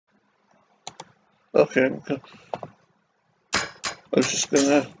Okay, I'm just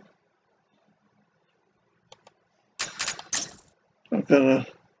gonna. I'm gonna.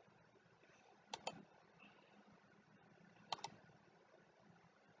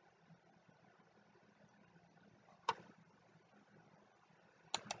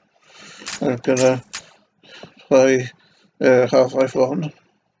 I'm gonna play Half-Life 1.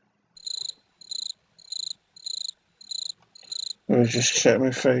 Let me just check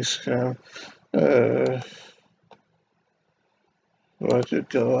my face cam. Why did it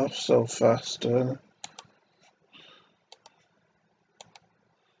go off so fast? Wait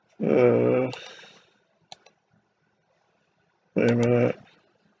a minute.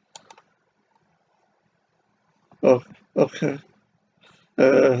 Oh, okay.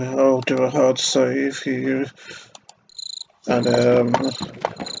 I'll do a hard save here. And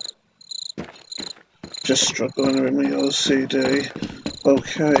just struggling with my OCD.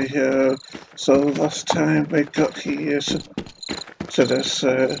 Okay, so last time we got here to this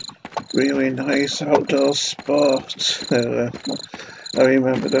really nice outdoor spot. I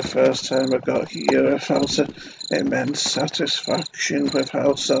remember the first time I got here, I felt an immense satisfaction with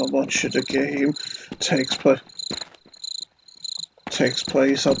how so much of the game takes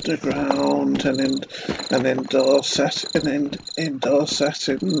place on the ground and in indoor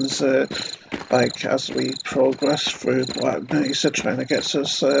settings. Like as we progress through Black Mesa, trying to get to the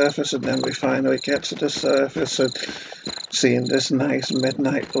surface, and then we finally get to the surface and seeing this nice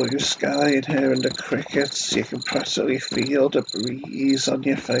midnight blue sky and hearing the crickets, you can practically feel the breeze on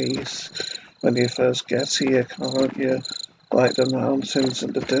your face when you first get here, can't you? Like the mountains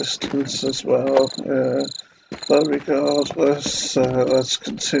in the distance as well. But regardless, let's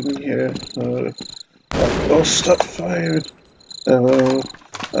continue. Oh, stop firing!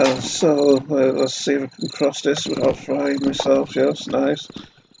 Let's see if I can cross this without frying myself. Yes, nice.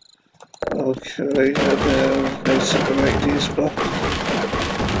 Okay, and I separate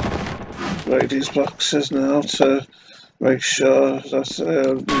these boxes now to make sure that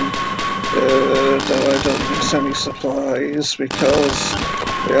I don't miss any supplies, because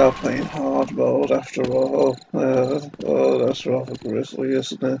we are playing hard mode after all. Oh, that's rather grisly,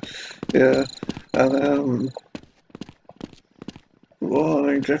 isn't it? Yeah, and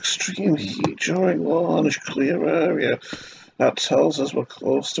warning, extreme heat during launch, clear area. That tells us we're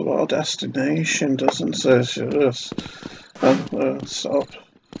close to our destination, doesn't it? Yes. Stop.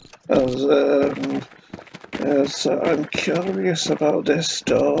 Yes, I'm curious about this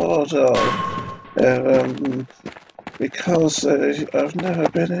door, though. Because I've never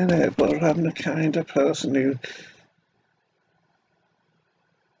been in it, but I'm the kind of person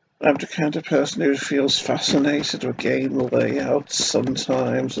who feels fascinated with game layouts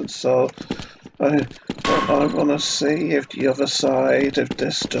sometimes, and so I want to see if the other side of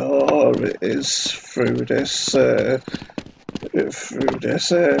this door is through this area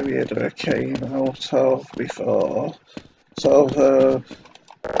that I came out of before. So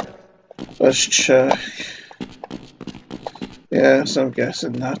let's check. Yes, I'm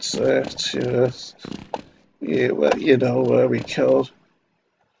guessing that's it. Yes. You know where we killed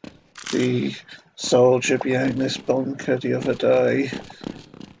the soldier behind this bunker the other day.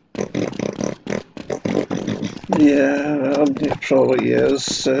 Yeah, it probably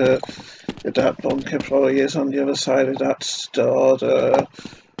is. That bunker probably is on the other side of that store there.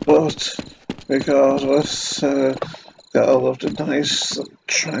 But regardless, gotta love the nice,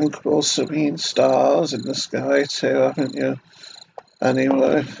 tranquil, serene stars in the sky too, haven't you?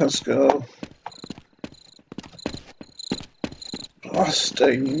 Anyway, let's go. Blast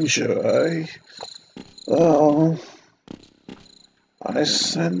danger, eh? Oh, I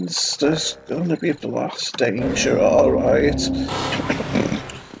sense there's gonna be blast danger, alright.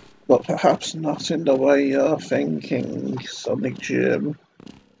 But perhaps not in the way you're thinking, Sonic Jim.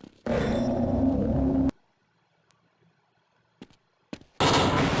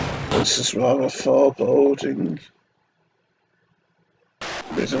 This is rather foreboding.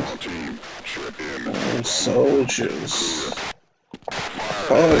 Oh, soldiers.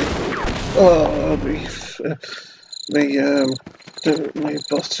 Oh, my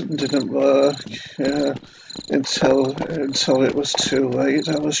button didn't work until it was too late.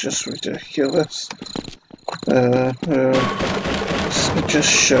 That was just ridiculous. It just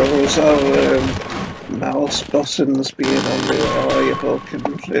shows how mouse buttons being unreliable can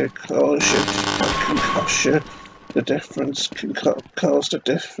cause the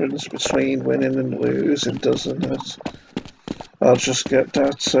difference between winning and losing, doesn't it? I'll just get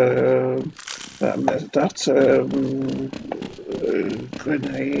that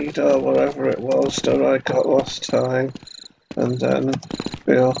grenade or whatever it was that I got last time. and then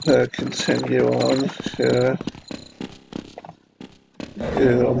we'll continue on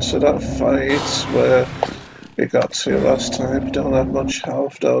onto that fight where we got to last time. Don't have much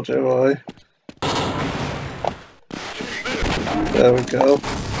health though, do I? There we go.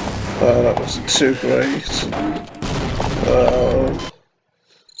 Oh, that wasn't too great.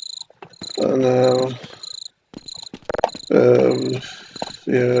 Oh no.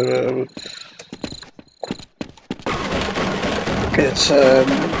 Yeah, it's I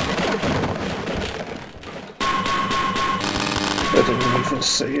didn't even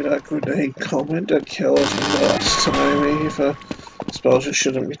see that grenade coming that killed me last time either. I suppose I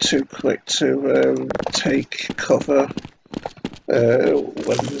shouldn't be too quick to take cover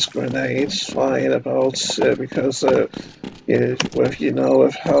when there's grenades flying about because you know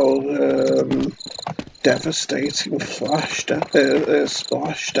of how devastating splash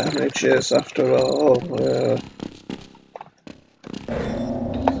damage is after all.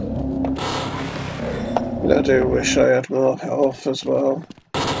 I do wish I had more health as well.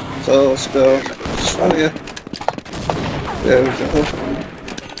 So let's go. Fire. There we go.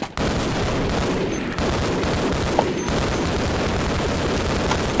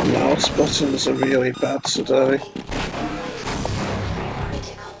 Mouse buttons are really bad today.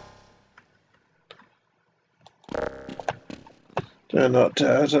 They're not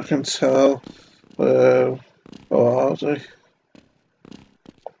dead, I can tell. Or are they?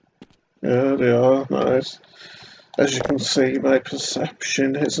 Yeah, they are. Nice. As you can see, my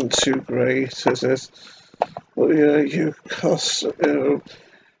perception isn't too great, is it? Well, yeah, you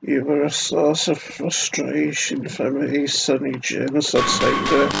were a source of frustration for me, Sonny Jim, so take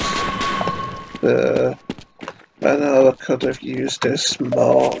this. I know I could have used this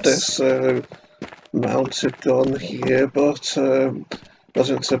mounted gun here, but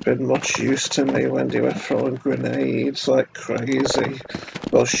wasn't have been much use to me when they were throwing grenades like crazy,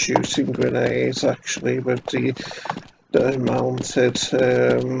 or shooting grenades actually with the mounted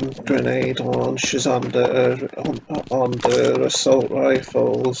grenade launchers on the assault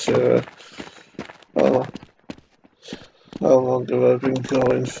rifles. How long have I been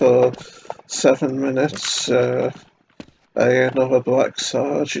going for? 7 minutes. Another black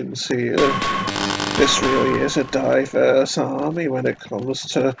sergeant here. This really is a diverse army when it comes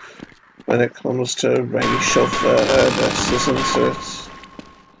to racial fairness, isn't it?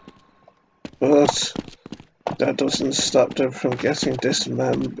 But that doesn't stop them from getting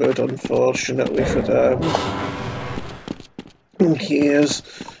dismembered, unfortunately for them. And here's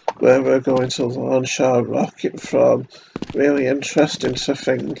where we're going to launch our rocket from. Really interesting to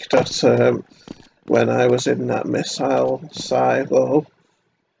think that when I was in that missile silo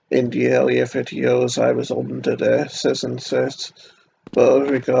in the earlier videos, I was under this, isn't it? But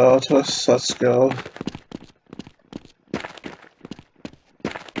regardless, let's go.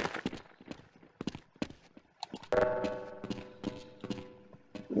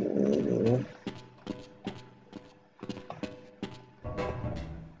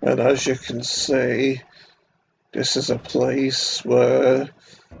 And as you can see, this is a place where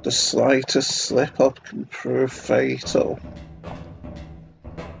the slightest slip-up can prove fatal.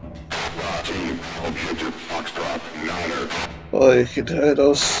 Oh, you can hear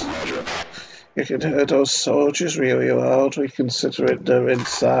those soldiers really loudly, considering they're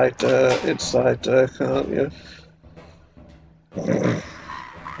inside there, can't you?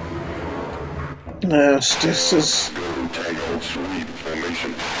 Yes, this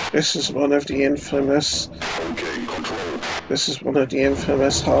is one of the infamous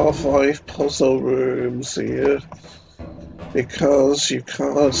Half-Life puzzle rooms here, because you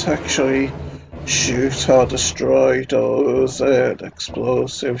can't actually shoot or destroy those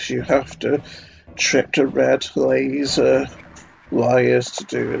explosives. You have to trip the red laser wires to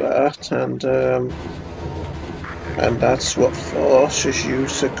do that, and that's what forces you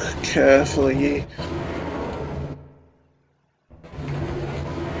to carefully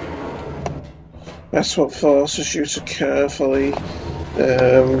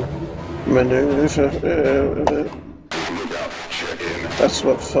maneuver. That's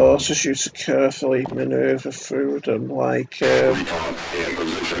what forces you to carefully maneuver through them, like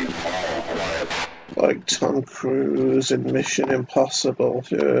Tom Cruise in Mission Impossible.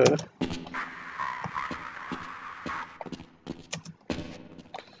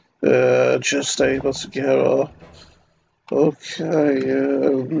 Just able to get up.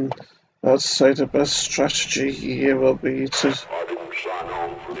 Okay, I'd say the best strategy here will be to... I didn't sign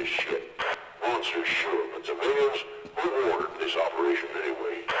on for this shit. Monsters sure, but civilians, who ordered this operation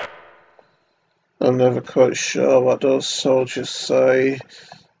anyway? I'm never quite sure what those soldiers say.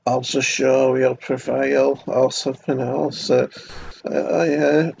 odds are sure we'll prevail, or something else.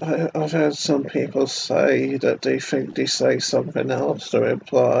 I've heard some people say that they think they say something else that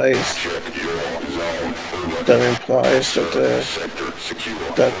implies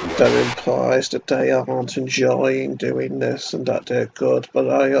that they aren't enjoying doing this and that they're good. But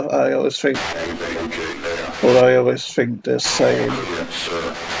I always think they're saying.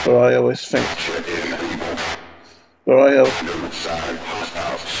 But I always think. But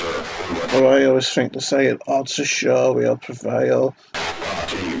I always think they're saying odds are sure we'll prevail.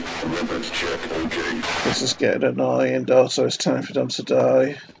 This is getting annoying though, so it's time for them to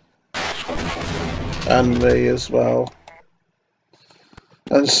die. And me as well.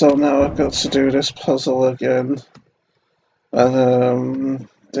 And so now I've got to do this puzzle again. And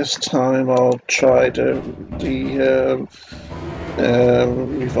this time I'll try the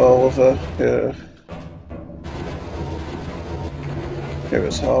revolver. It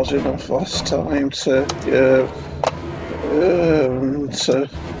was hard enough last time to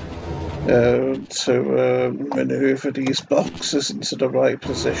maneuver these boxes into the right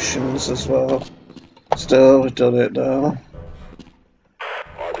positions as well. Still, we've done it now.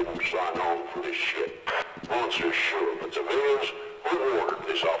 I didn't sign on for this shit. Monsters, sure, but civilians, who ordered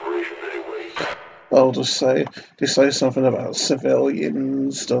this operation anyway? I'll just say, they say something about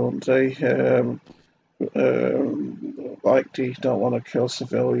civilians, don't they? Like they don't want to kill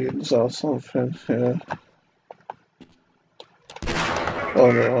civilians or something. Yeah.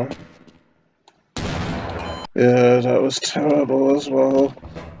 Oh no. Yeah, that was terrible as well.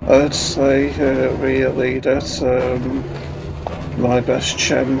 I'd say really that my best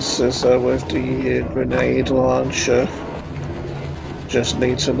chances are with the grenade launcher. Just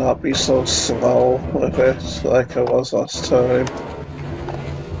need to not be so slow with it like I was last time.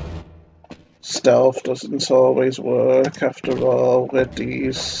 Stealth doesn't always work after all with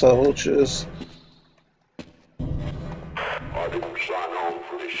these soldiers. I didn't sign on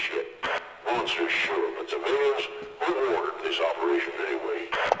for this shit. Monsters, sure, but civilians, who ordered this operation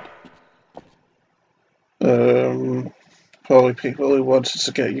anyway? Probably people who wanted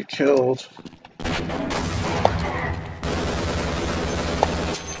to get you killed.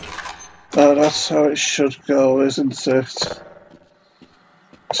 Oh, that's how it should go, isn't it?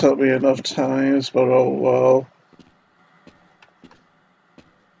 Took me enough times, but oh well.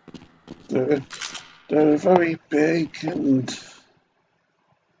 They're very big and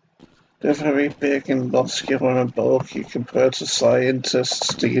muscular and bulky compared to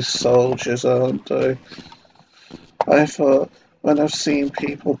scientists, these soldiers, aren't they? I thought when I've seen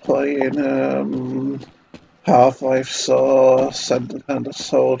people playing Half-Life Source and the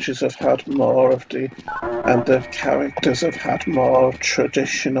soldiers have had more of the characters have had more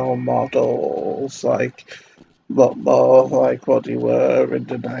traditional models, like but more like what they were in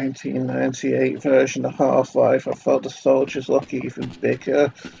the 1998 version of Half-Life. I thought the soldiers look even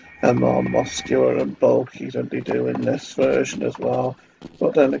bigger and more muscular and bulky than they do in this version as well.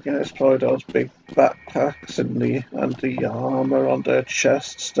 But then again, it's probably those big backpacks and the armour on their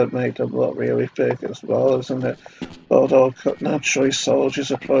chests that make them look really big as well, isn't it? Although naturally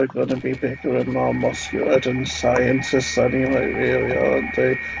soldiers are probably going to be bigger and more muscular than scientists anyway, really, aren't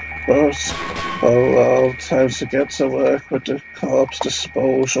they? But, oh well, time to get to work with the corpse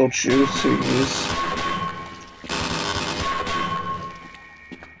disposal duties.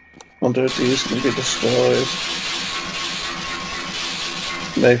 Wonder if these can be destroyed.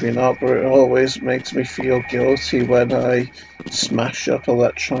 Maybe not, but it always makes me feel guilty when I smash up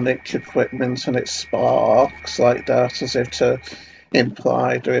electronic equipment and it sparks like that, as if to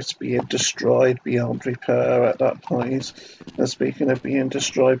imply that it's being destroyed beyond repair at that point. And speaking of being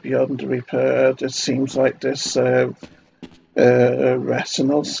destroyed beyond repair, it seems like this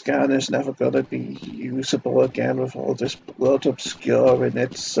retinal scan is never going to be usable again with all this blood obscuring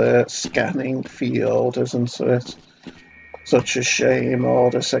its scanning field, isn't it? Such a shame, all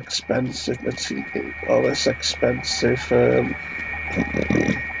this expensive material, all this expensive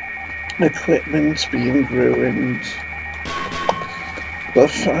equipment being ruined. But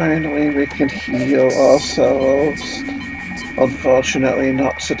finally we can heal ourselves. Unfortunately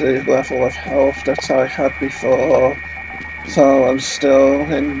not to the level of health that I had before. So I'm still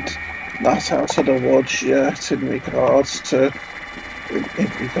not out of the woods yet in regards to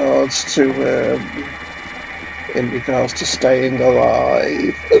staying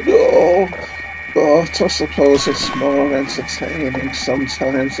alive. No, but I suppose it's more entertaining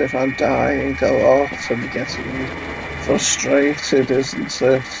sometimes if I'm dying a lot and getting frustrated, isn't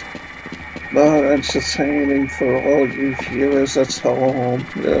it? More entertaining for all you viewers at home,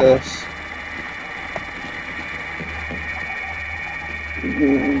 yes.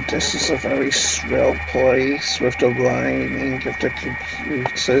 This is a very shrill place with the whining of the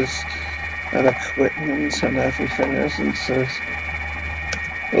computers and equipment and everything, isn't it?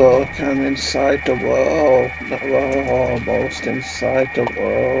 Look, I'm inside the world. Well, almost inside the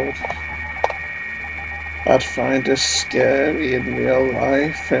world. I'd find this scary in real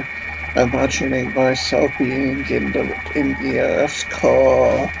life, imagining myself being in the Earth's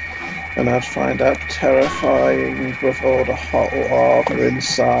core, and I'd find that terrifying with all the hot lava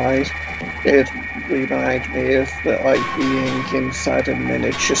inside. It'd remind me of like being inside a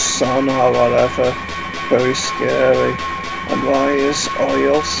miniature sun or whatever. Very scary. And why is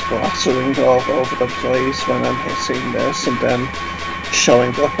oil splattering all over the place when I'm hitting this and then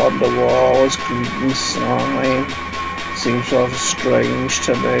showing up on the wall as green slime? Seems rather strange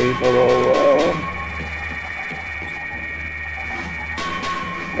to me, but oh well.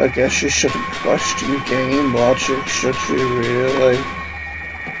 I guess you shouldn't question game logic, should you really?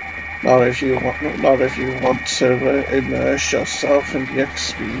 Not if you want to immerse yourself in the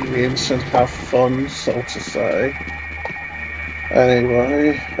experience and have fun, so to say.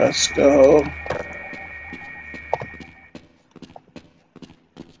 Anyway, let's go.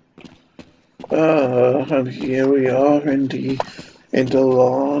 And here we are in the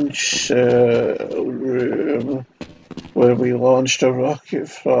launch room where we launched a rocket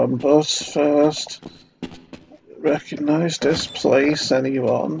from. But first, recognize this place,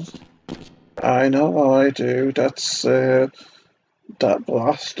 anyone? I know I do. That's that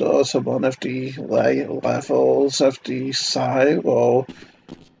blast doors are one of the levels of the silo.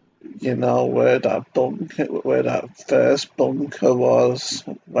 You know, where that first bunker was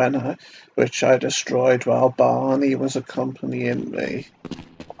which I destroyed while Barney was accompanying me.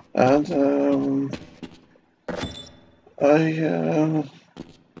 And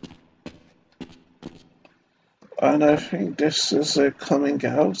I think this is coming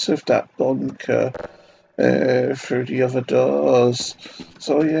out of that bunker through the other doors.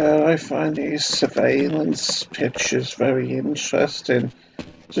 So yeah, I find these surveillance pictures very interesting.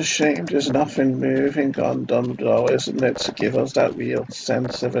 It's a shame there's nothing moving on them though, isn't it, to give us that real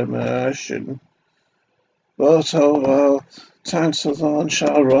sense of immersion. But oh well, time to launch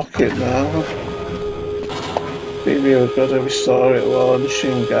our rocket now. Be really good if we saw it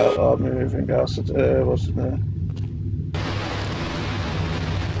launching out or moving out of the air, wasn't it?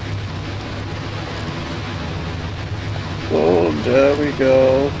 Oh, there we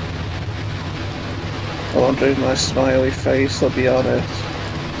go. I wonder if my smiley face will be on it.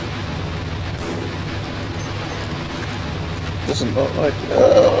 Doesn't look like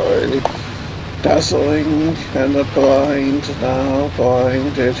really dazzling and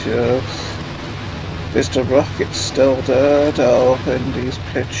blinded, yes. Is the rocket still there though in these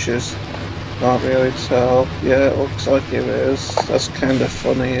pictures? Can't really tell. Yeah, it looks like it is. That's kind of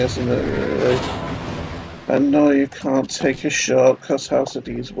funny, isn't it, really? And no, you can't take a shortcut out of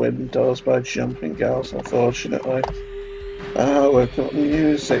these windows by jumping out, unfortunately. Ah, we've got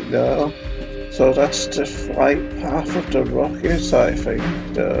music now. So that's the flight path of the rocket, I think,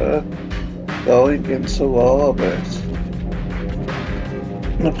 going into orbit.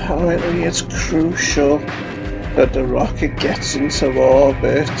 And apparently it's crucial that the rocket gets into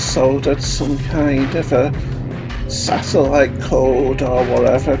orbit so that some kind of a satellite code or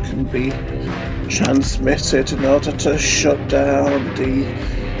whatever can be transmitted in order to shut down the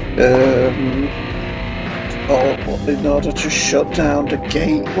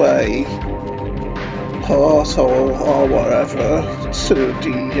gateway portal or whatever to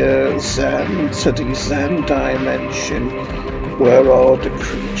the Zen dimension where all the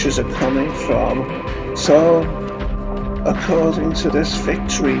creatures are coming from. So, according to this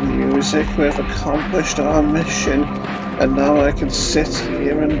victory music, we've accomplished our mission, and now I can sit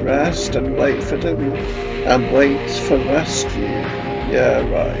here and rest and wait for them and wait for rescue. Yeah,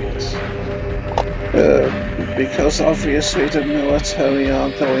 right. Because obviously the military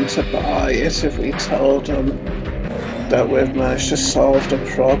aren't going to buy it if we told them that we've managed to solve the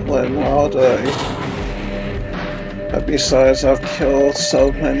problem, are they? And besides, I've killed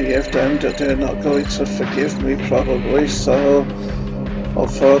so many of them that they're not going to forgive me probably, so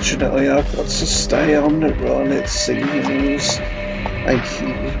unfortunately I've got to stay on the run, it seems, and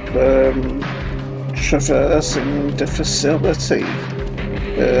keep traversing the facility,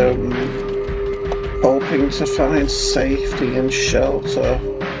 hoping to find safety and shelter.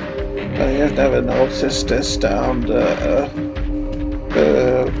 I have never noticed this down there,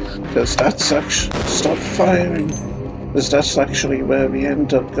 because that's actually, stop firing, because that's actually where we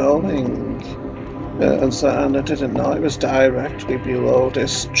end up going. And I didn't know it was directly below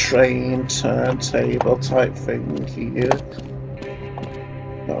this train turntable type thing here.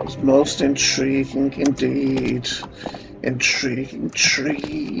 That was most intriguing indeed. Intriguing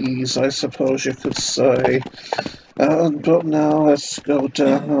trees, I suppose you could say. But now let's go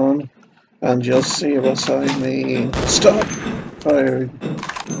down, and you'll see what I mean. Stop firing.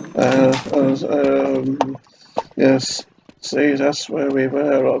 Yes, see, that's where we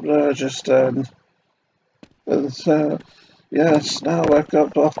were up there just then. Yes, now I've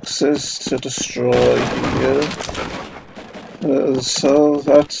got boxes to destroy here. So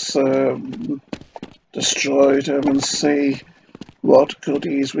that's destroy them and see what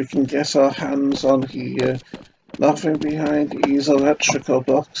goodies we can get our hands on here. Nothing behind these electrical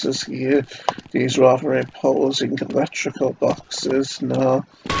boxes here, these rather imposing electrical boxes, no.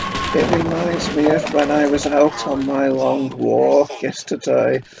 It reminds me of when I was out on my long walk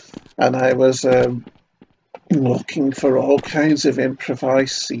yesterday and I was looking for all kinds of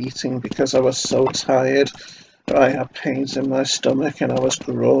improvised seating because I was so tired. I had pains in my stomach and I was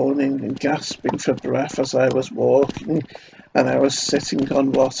groaning and gasping for breath as I was walking, and I was sitting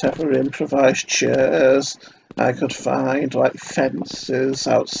on whatever improvised chairs I could find, like fences,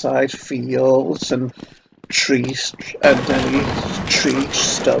 outside fields and trees, and any tree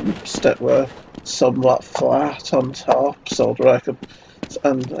stumps that were somewhat flat on top so that I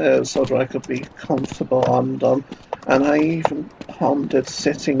could be comfortable on them. And I even pondered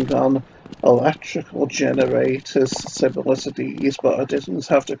sitting on electrical generators similar to these, but I didn't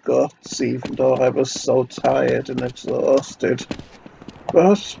have the guts even though I was so tired and exhausted.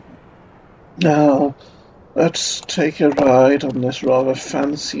 But now let's take a ride on this rather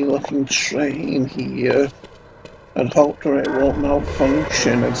fancy looking train here and hope that it won't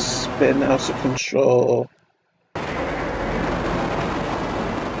malfunction and spin out of control.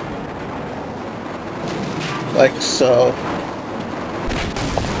 Like so.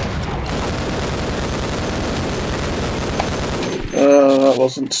 That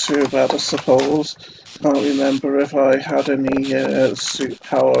wasn't too bad, I suppose. Can't remember if I had any suit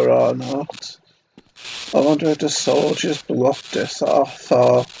power or not. I wonder if the soldiers blocked this off,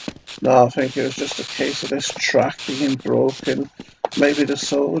 or... No, I think it was just a case of this track being broken. Maybe the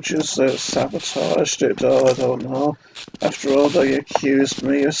soldiers sabotaged it, or I don't know. After all, they accused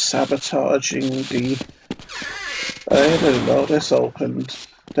me of sabotaging the... I didn't know this opened.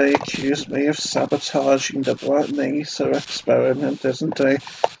 They accused me of sabotaging the Black Mesa experiment, didn't they?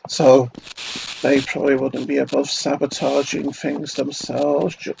 So they probably wouldn't be above sabotaging things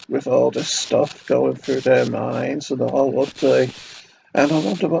themselves with all this stuff going through their minds and all, would they? And I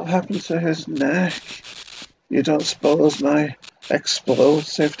wonder what happened to his neck. You don't suppose my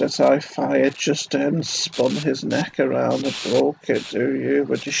explosive that I fired just then spun his neck around and broke it, do you?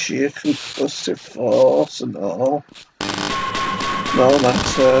 With the sheer concussive force and all. No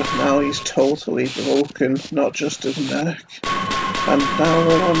matter, now he's totally broken, not just his neck. And now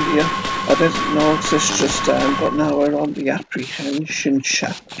we're on the... I didn't notice just then, but now we're on the apprehension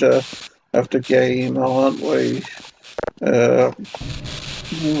chapter of the game, aren't we? Where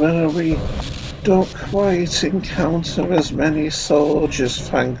we don't quite encounter as many soldiers,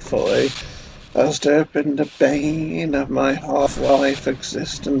 thankfully, as they've been the bane of my half-life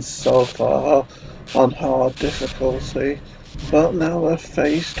existence so far on hard difficulty. But now we're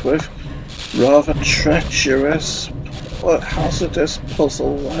faced with rather treacherous, hazardous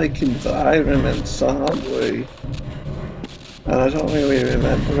puzzle-like environments, aren't we? And I don't really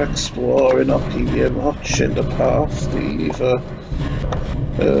remember exploring up here much in the past either.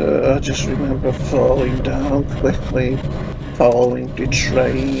 I just remember falling down quickly, following the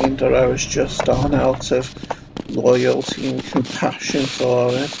train that I was just on out of loyalty and compassion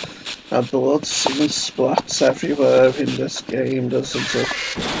for it. And blood soon splats everywhere in this game, doesn't it?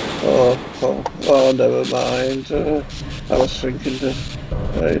 Oh, never mind. I was thinking that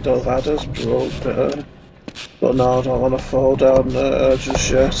the ladder's broke there. But no, I don't want to fall down there just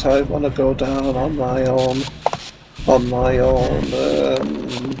yet. I want to go down on my own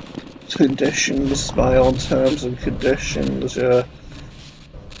conditions, my own terms and conditions, yeah.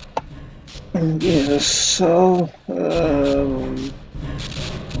 Yes, so,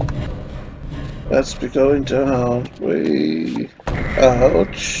 let's be going down.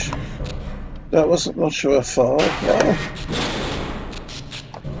 Ouch. That wasn't much of a fall. Wow.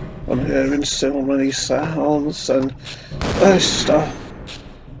 I'm hearing so many sounds and stop.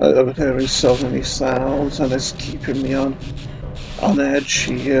 I'm hearing so many sounds and it's keeping me on edge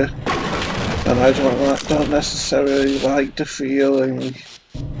here. And I don't necessarily like the feeling.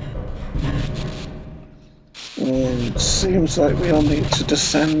 It seems like we'll need to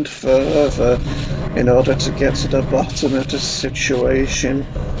descend further in order to get to the bottom of the situation.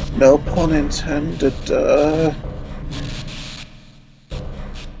 No pun intended.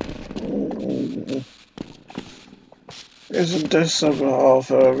 isn't this a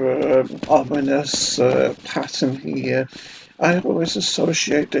rather ominous pattern here? I always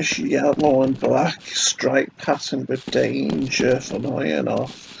associate this yellow and black stripe pattern with danger, funnily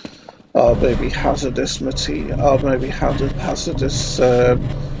enough. Or maybe hazardous material, or maybe hazardous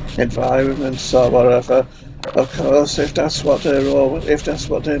environments or whatever. Of course, if that's what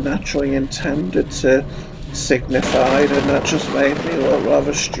they're naturally intended to signify, then that just made me look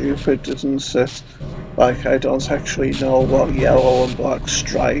rather stupid, didn't it? Like I don't actually know what yellow and black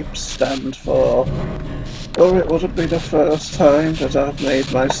stripes stand for. Or it wouldn't be the first time that I've made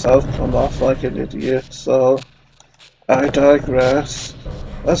myself come off like an idiot, so I digress.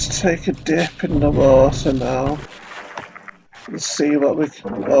 Let's take a dip in the water now. Let's see what we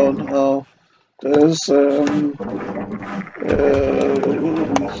can. Oh no. There's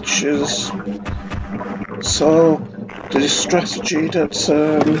leeches. So the strategy that's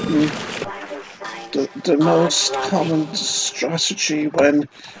the most common strategy when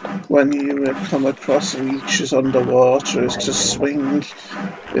you come across leeches underwater is to swing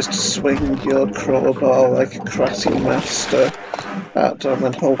your crowbar like a karate master at them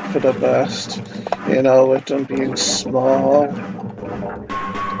and hope for the best. You know, with them being small.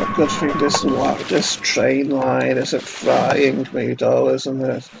 A good thing this train line isn't frying me though, isn't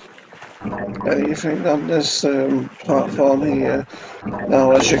it? Anything on this platform here?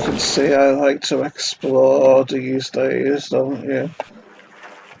 Now, as you can see, I like to explore these days, don't you?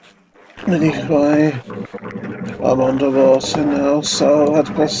 Anyway, I'm underwater now, so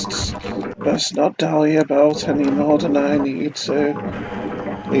I'd best not dally about any more than I need to.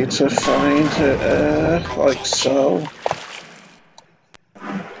 Need to find like so.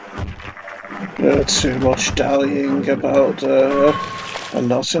 Too much dallying about and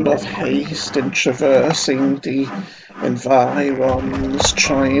not enough haste in traversing the environs,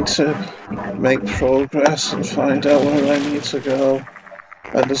 trying to make progress and find out where I need to go.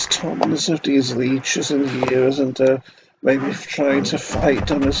 And there's tons of these leeches in here, isn't there? Maybe trying to fight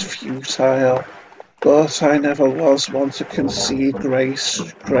them is futile. But I never was one to concede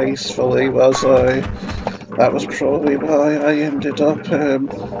gracefully, was I? That was probably why I ended up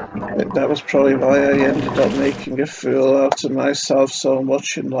making a fool out of myself so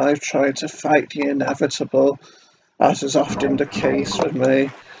much in life, trying to fight the inevitable, as is often the case with me.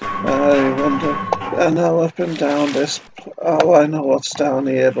 I wonder, I know I've been down this, oh I know what's down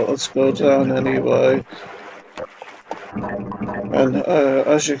here, but let's go down anyway. And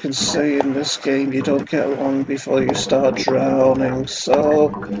as you can see in this game, you don't get long before you start drowning, so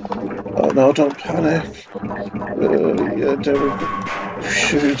oh no, don't panic. Yeah,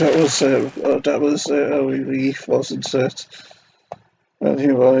 that was a relief, wasn't it?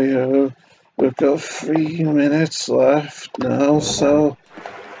 Anyway, we've got 3 minutes left now, so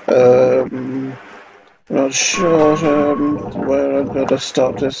not sure where I'm gonna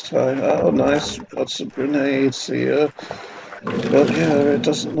stop this time. Oh, nice, we've got some grenades here. But yeah, it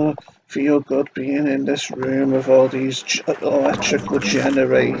doesn't feel good being in this room with all these electrical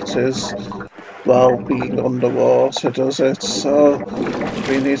generators while being underwater, does it? So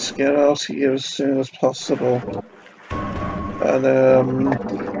we need to get out here as soon as possible. And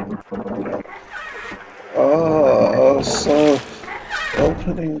so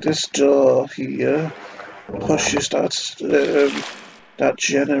opening this door here pushes that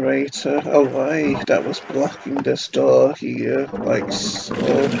generator away that was blocking this door here, like so.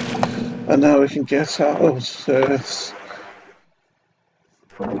 And now we can get out.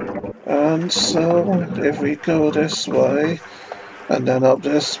 And so, if we go this way, and then up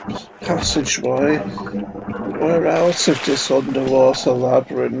this passageway, we're out of this underwater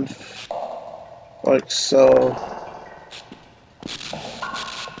labyrinth, like so.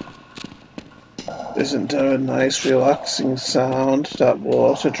 Isn't there a nice relaxing sound, that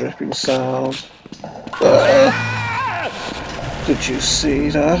water dripping sound? Did you see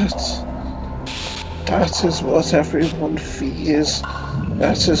that? That is what everyone fears.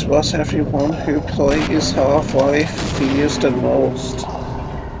 That is what everyone who plays Half-Life fears the most.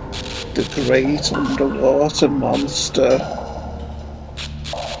 The great underwater monster.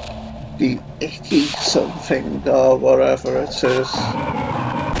 The icky something or whatever it is.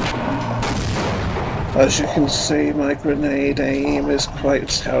 As you can see, my grenade aim is quite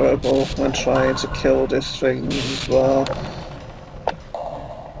terrible when trying to kill this thing as well.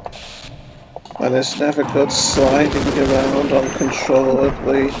 And it's never good sliding around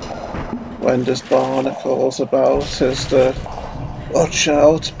uncontrollably when there's barnacles about, is there? Watch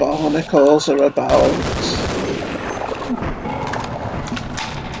out, barnacles are about.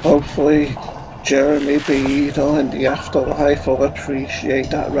 Hopefully Jeremy Beadle in the afterlife will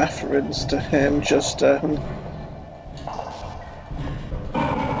appreciate that reference to him just then.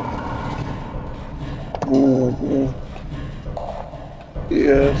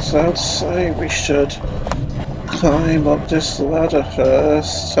 Yes, I'd say we should climb up this ladder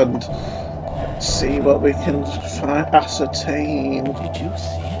first and see what we can ascertain. Did you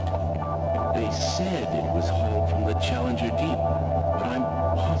see it? They said it was hauled from the Challenger Deep, but I'm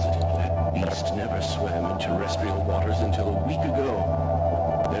positive that beast never swam in terrestrial waters until a week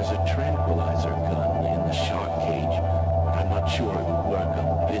ago. There's a tranquilizer gun in the shark cage, but I'm not sure it would work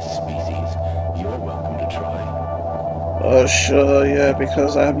on this species. You're welcome to try. Oh, sure, yeah,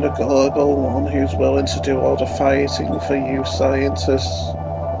 because I'm the gullible one who's willing to do all the fighting for you scientists,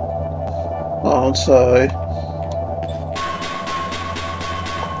 aren't I?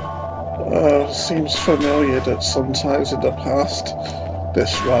 Seems familiar that sometimes in the past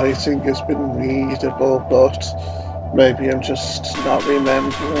this writing has been readable, but maybe I'm just not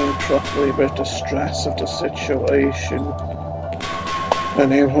remembering properly with the stress of the situation.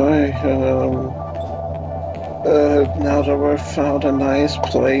 Anyway, now that we've found a nice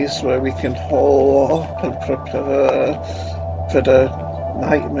place where we can hole up and prepare for the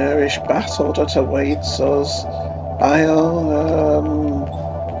nightmarish battle that awaits us, I'll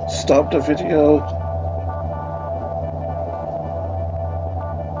stop the video.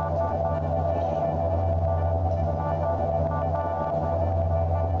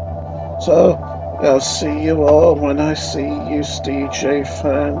 So, I'll see you all when I see you, DJ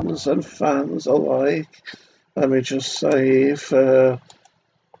fans and fans alike. Let me just save, and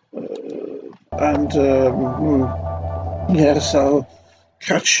yes, I'll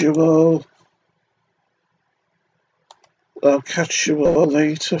catch you all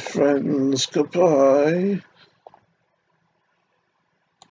later, friends. Goodbye.